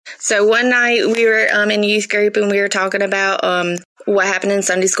So one night we were in youth group and we were talking about what happened in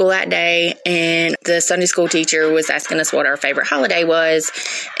Sunday school that day, and the Sunday school teacher was asking us what our favorite holiday was,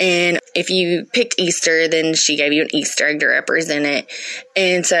 and if you picked Easter, then she gave you an Easter egg to represent it.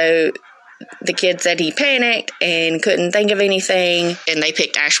 And so the kid said he panicked and couldn't think of anything, and they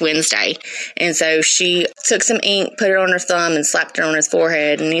picked Ash Wednesday. And so she took some ink, put it on her thumb, and slapped it on his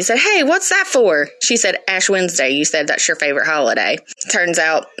forehead. And he said, "Hey, what's that for?" She said, "Ash Wednesday. You said that's your favorite holiday." Turns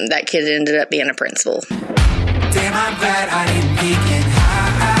out that kid ended up being a principal. Damn, I'm glad I didn't peek in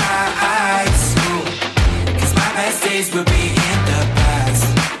high school, 'cause my best days will be in the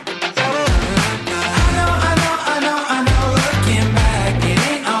past. I know, looking back, it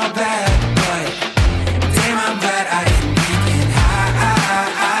ain't all bad, but damn, I'm glad I didn't peek in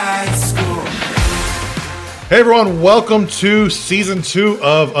high school. Hey everyone, welcome to Season 2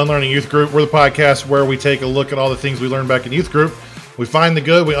 of Unlearning Youth Group. We're the podcast where we take a look at all the things we learned back in youth group. We find the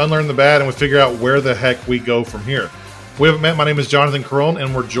good, we unlearn the bad, and we figure out where the heck we go from here. If we haven't met, my name is Jonathan Carone,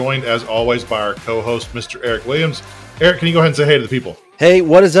 and we're joined, as always, by our co-host, Mr. Eric Williams. Eric, can you go ahead and say hey to the people? Hey,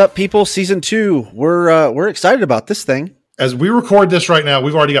 what is up, people? Season 2. We're excited about this thing. As we record this right now,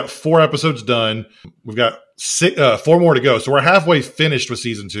 we've already got 4 episodes done. We've got 4 more to go, so we're halfway finished with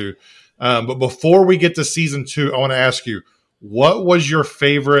Season 2. But before we get to Season 2, I want to ask you, what was your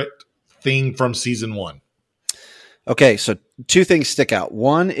favorite thing from Season 1? Okay, so 2 things stick out.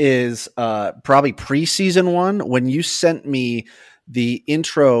 One is probably pre-season 1 when you sent me the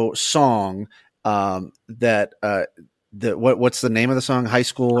intro song. What's the name of the song? High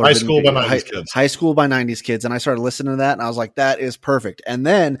School by 90s Kids. High School by 90s Kids, and I started listening to that, and I was like, that is perfect. And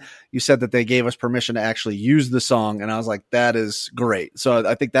then you said that they gave us permission to actually use the song, and I was like, that is great. So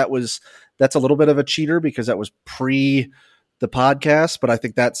I think that's a little bit of a cheater because that was pre the podcast, but I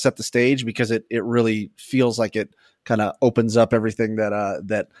think that set the stage because it really feels like it kind of opens up everything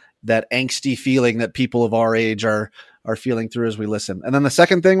that angsty feeling that people of our age are feeling through as we listen. And then the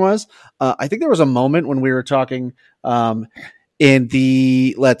second thing was, I think there was a moment when we were talking in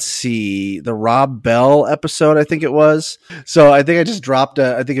the Rob Bell episode, I think it was. So I think I just dropped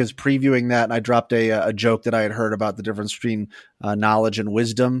I think it was previewing that, and I dropped a joke that I had heard about the difference between knowledge and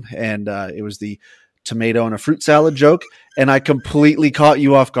wisdom. And it was the tomato and a fruit salad joke. And I completely caught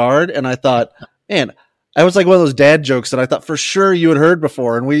you off guard. And I thought, man, I was like one of those dad jokes that I thought for sure you had heard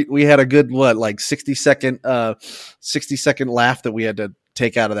before. And we had a good, 60 second laugh that we had to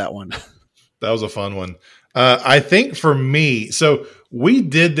take out of that one. That was a fun one. I think for me, so we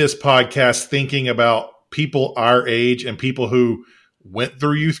did this podcast thinking about people our age and people who went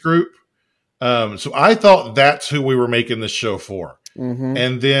through youth group. So I thought that's who we were making this show for. Mm-hmm.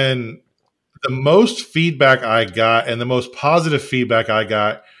 And then the most feedback I got and the most positive feedback I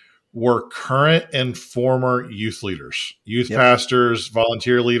got were current and former youth leaders, pastors,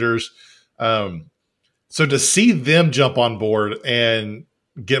 volunteer leaders. So to see them jump on board and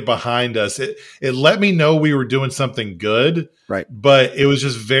get behind us, it let me know we were doing something good. Right. But it was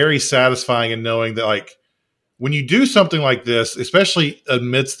just very satisfying in knowing that, when you do something like this, especially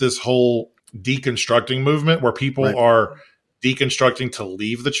amidst this whole deconstructing movement where people are deconstructing to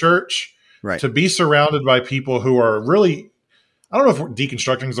leave the church, to be surrounded by people who are really, I don't know if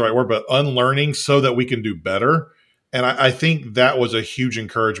deconstructing is the right word, but unlearning so that we can do better. And I think that was a huge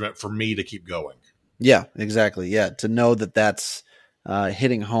encouragement for me to keep going. Yeah, exactly. Yeah. To know that that's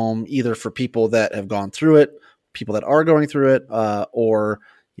hitting home either for people that have gone through it, people that are going through it, or,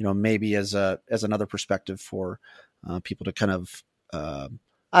 maybe as another perspective for people to kind of, I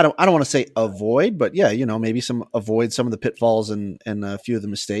don't want to say avoid, but maybe avoid some of the pitfalls and a few of the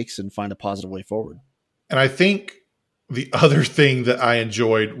mistakes and find a positive way forward. And I think the other thing that I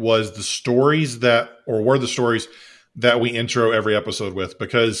enjoyed was the stories that we intro every episode with,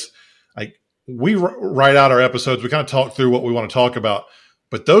 because we write out our episodes. We kind of talk through what we want to talk about,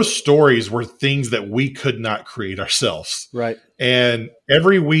 but those stories were things that we could not create ourselves. Right. And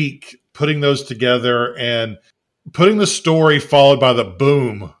every week putting those together and putting the story followed by the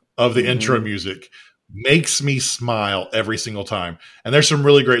boom of the intro music makes me smile every single time. And there's some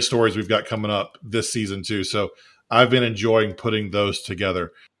really great stories we've got coming up this season too. So I've been enjoying putting those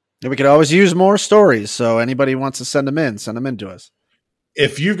together. And we could always use more stories. So anybody wants to send them in to us.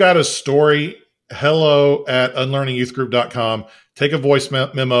 If you've got a story, hello@unlearningyouthgroup.com. Take a voice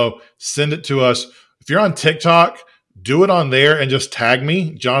memo, send it to us. If you're on TikTok, do it on there and just tag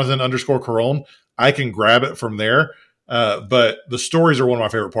me, Jonathan_Carone. I can grab it from there. But the stories are one of my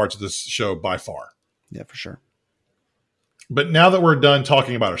favorite parts of this show by far. Yeah, for sure. But now that we're done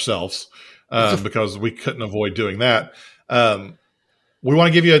talking about ourselves, because we couldn't avoid doing that, we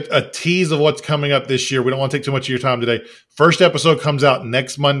want to give you a tease of what's coming up this year. We don't want to take too much of your time today. First episode comes out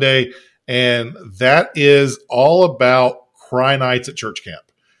next Monday, and that is all about Cry Nights at church camp.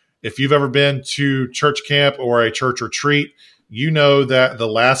 If you've ever been to church camp or a church retreat, you know that the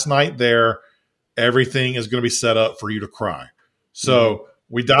last night there, everything is going to be set up for you to cry. So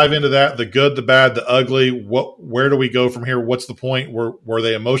we dive into that, the good, the bad, the ugly. Where do we go from here? What's the point? Were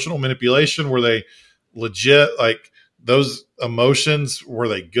they emotional manipulation? Were they legit? Like those emotions, were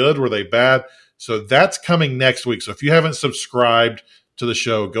they good? Were they bad? So that's coming next week. So if you haven't subscribed to the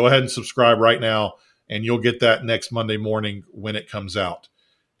show, go ahead and subscribe right now, and you'll get that next Monday morning when it comes out.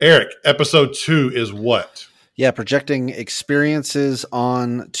 Eric, episode 2 is what? Yeah, projecting experiences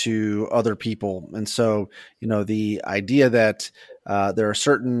on to other people. And so, the idea that there are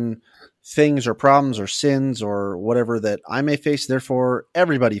certain things or problems or sins or whatever that I may face, therefore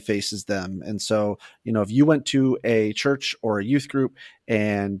everybody faces them. And so, if you went to a church or a youth group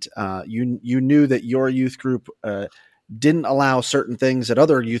and you knew that your youth group didn't allow certain things that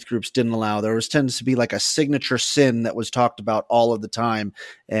other youth groups didn't allow, there tends to be like a signature sin that was talked about all of the time.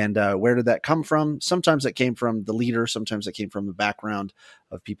 And where did that come from? Sometimes it came from the leader. Sometimes it came from the background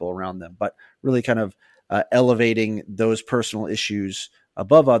of people around them, but really kind of elevating those personal issues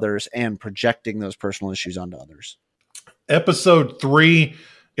above others and projecting those personal issues onto others. Episode 3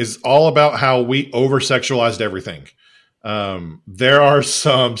 is all about how we over-sexualized everything. There are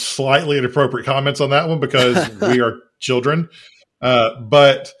some slightly inappropriate comments on that one because we are children.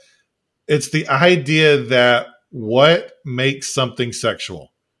 But it's the idea that what makes something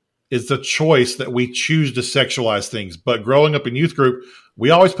sexual is the choice that we choose to sexualize things. But growing up in youth group, we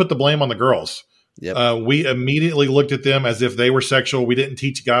always put the blame on the girls. Yep. We immediately looked at them as if they were sexual. We didn't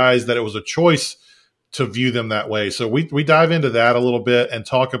teach guys that it was a choice to view them that way. So we dive into that a little bit and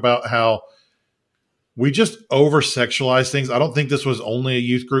talk about how we just over-sexualize things. I don't think this was only a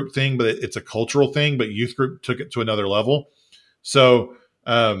youth group thing, but it's a cultural thing, but youth group took it to another level. So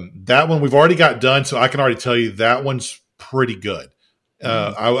that one we've already got done, so I can already tell you that one's pretty good.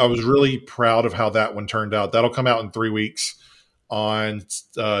 I was really proud of how that one turned out. That'll come out in 3 weeks on is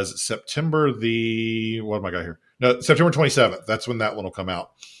it September what have I got here? No, September 27th. That's when that one will come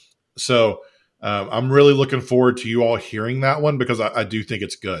out. So I'm really looking forward to you all hearing that one because I do think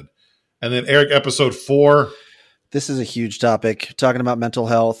it's good. And then Eric, episode 4. This is a huge topic, talking about mental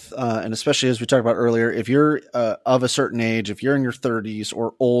health, and especially as we talked about earlier, if you're of a certain age, if you're in your 30s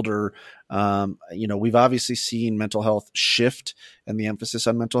or older, we've obviously seen mental health shift and the emphasis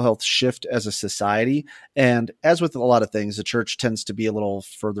on mental health shift as a society. And as with a lot of things, the church tends to be a little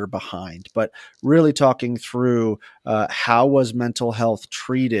further behind. But really talking through how was mental health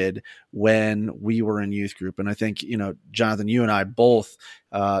treated when we were in youth group. And I think, Jonathan, you and I both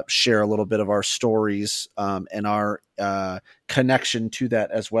share a little bit of our stories and our connection to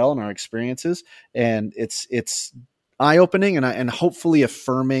that as well, and our experiences. And it's eye-opening and hopefully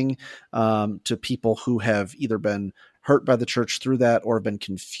affirming to people who have either been hurt by the church through that or have been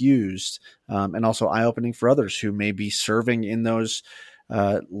confused, and also eye-opening for others who may be serving in those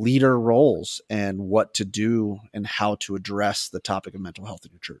leader roles and what to do and how to address the topic of mental health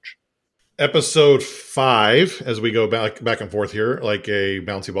in your church. Episode 5, as we go back and forth here like a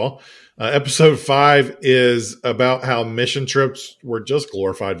bouncy ball. Episode 5 is about how mission trips were just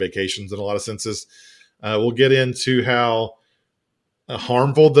glorified vacations in a lot of senses. We'll get into how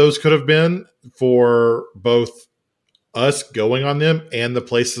harmful those could have been for both us going on them and the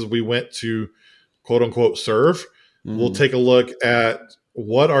places we went to, quote unquote, serve. Mm-hmm. We'll take a look at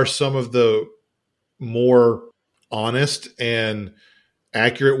what are some of the more honest and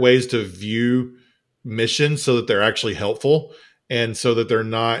accurate ways to view missions so that they're actually helpful and so that they're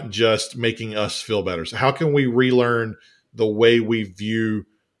not just making us feel better. So how can we relearn the way we view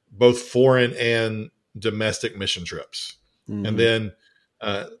both foreign and domestic mission trips? Mm-hmm. And then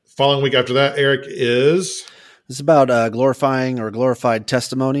following week after that, Eric, is... It's about glorifying or glorified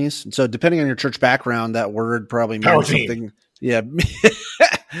testimonies. So depending on your church background, that word probably means something. Yeah.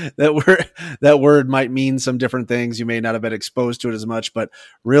 That word might mean some different things. You may not have been exposed to it as much, but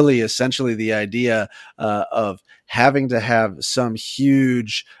really essentially the idea of having to have some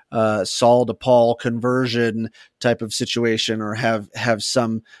huge Saul to Paul conversion type of situation, or have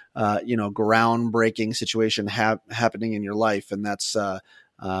some groundbreaking situation happening in your life. And that's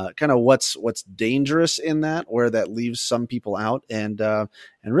kind of what's dangerous in that, where that leaves some people out, and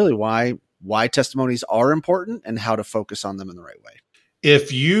really why testimonies are important and how to focus on them in the right way.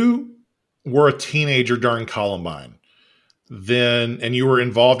 If you were a teenager during Columbine, and you were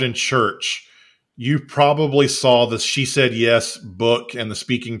involved in church, you probably saw the She Said Yes book and the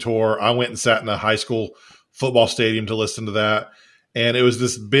speaking tour. I went and sat in a high school football stadium to listen to that. And it was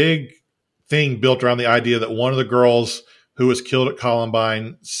this big thing built around the idea that one of the girls who was killed at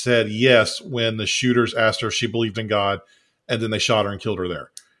Columbine said yes when the shooters asked her if she believed in God, and then they shot her and killed her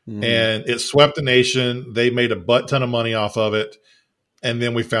there. And it swept the nation. They made a butt ton of money off of it. And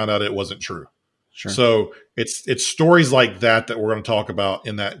then we found out it wasn't true. Sure. So it's stories like that we're going to talk about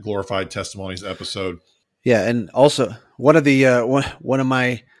in that Glorified Testimonies episode. Yeah. And also one of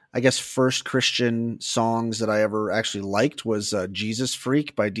my, I guess, first Christian songs that I ever actually liked was Jesus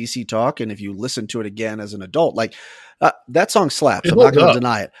Freak by DC Talk. And if you listen to it again as an adult, like that song slaps. I'm not going to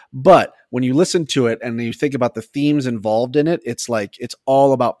deny it. But when you listen to it and you think about the themes involved in it, it's like it's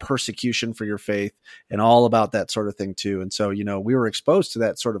all about persecution for your faith and all about that sort of thing too. And so, we were exposed to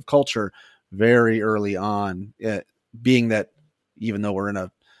that sort of culture very early on, being that even though we're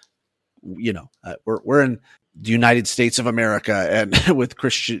in we're in the United States of America, and with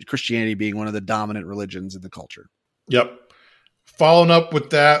Christianity being one of the dominant religions in the culture. Yep. Following up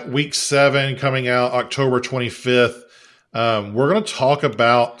with that, week 7 coming out October 25th. We're going to talk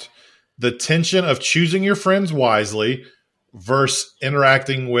about the tension of choosing your friends wisely versus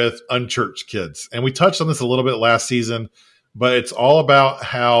interacting with unchurched kids. And we touched on this a little bit last season, but it's all about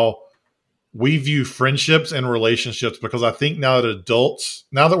how we view friendships and relationships, because I think now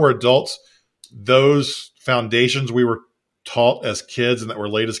that we're adults, those foundations we were taught as kids and that were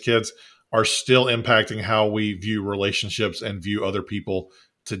laid as kids are still impacting how we view relationships and view other people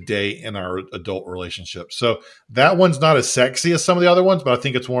today in our adult relationships. So that one's not as sexy as some of the other ones, but I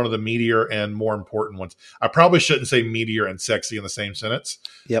think it's one of the meatier and more important ones. I probably shouldn't say meatier and sexy in the same sentence.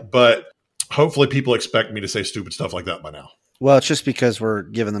 Yep. But hopefully people expect me to say stupid stuff like that by now. Well, it's just because we're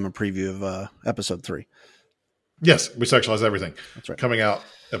giving them a preview of episode 3. Yes, we sexualize everything. That's right. Coming out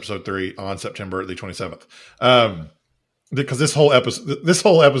episode 3 on September the 27th. Because this whole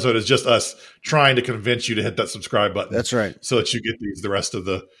episode is just us trying to convince you to hit that subscribe button. That's right. So that you get the rest of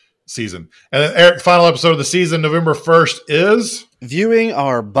the season. And then Eric, final episode of the season, November 1st is viewing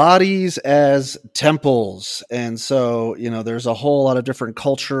our bodies as temples. And so, there's a whole lot of different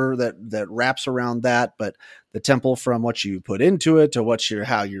culture that wraps around that, but the temple, from what you put into it to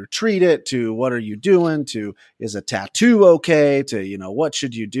how you treat it, to what are you doing, to is a tattoo okay, to what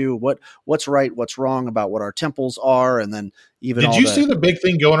should you do, what's right, what's wrong about what our temples are, and then even did you see the big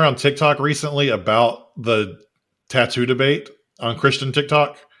thing going around TikTok recently about the tattoo debate on Christian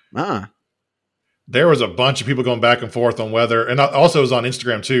TikTok? There was a bunch of people going back and forth on whether, and also it was on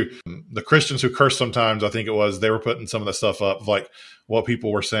Instagram too. The Christians who curse sometimes, I think it was, they were putting some of the stuff up, like what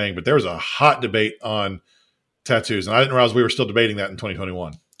people were saying, but there was a hot debate on tattoos, and I didn't realize we were still debating that in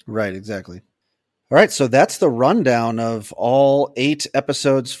 2021. Right, exactly. All right, so that's the rundown of all 8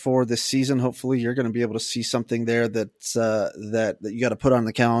 episodes for this season. Hopefully you're going to be able to see something there that's that you got to put on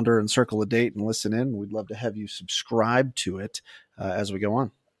the calendar and circle a date and listen in. We'd love to have you subscribe to it as we go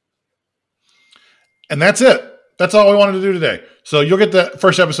on. And that's it. That's all we wanted to do today. So you'll get the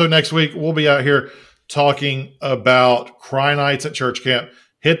first episode next week. We'll be out here talking about Cry Nights at Church Camp.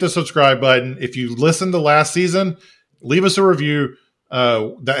 Hit the subscribe button. If you listened to last season, leave us a review.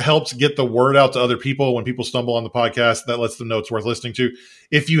 That helps get the word out to other people. When people stumble on the podcast, that lets them know it's worth listening to.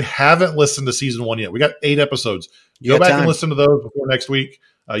 If you haven't listened to season 1 yet, we got 8 episodes. Go back and listen to those before next week.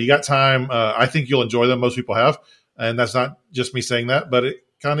 You got time. I think you'll enjoy them. Most people have. And that's not just me saying that, but it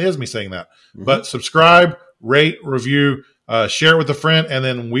kind of is me saying that. Mm-hmm. But subscribe, rate, review, share it with a friend, and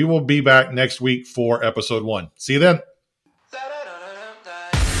then we will be back next week for episode 1. See you then.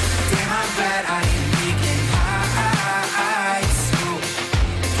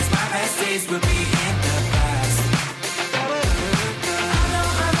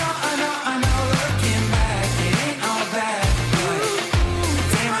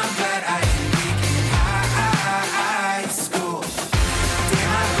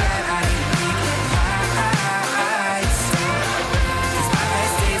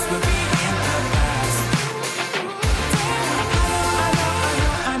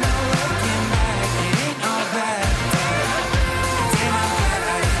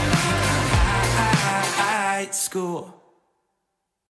 School.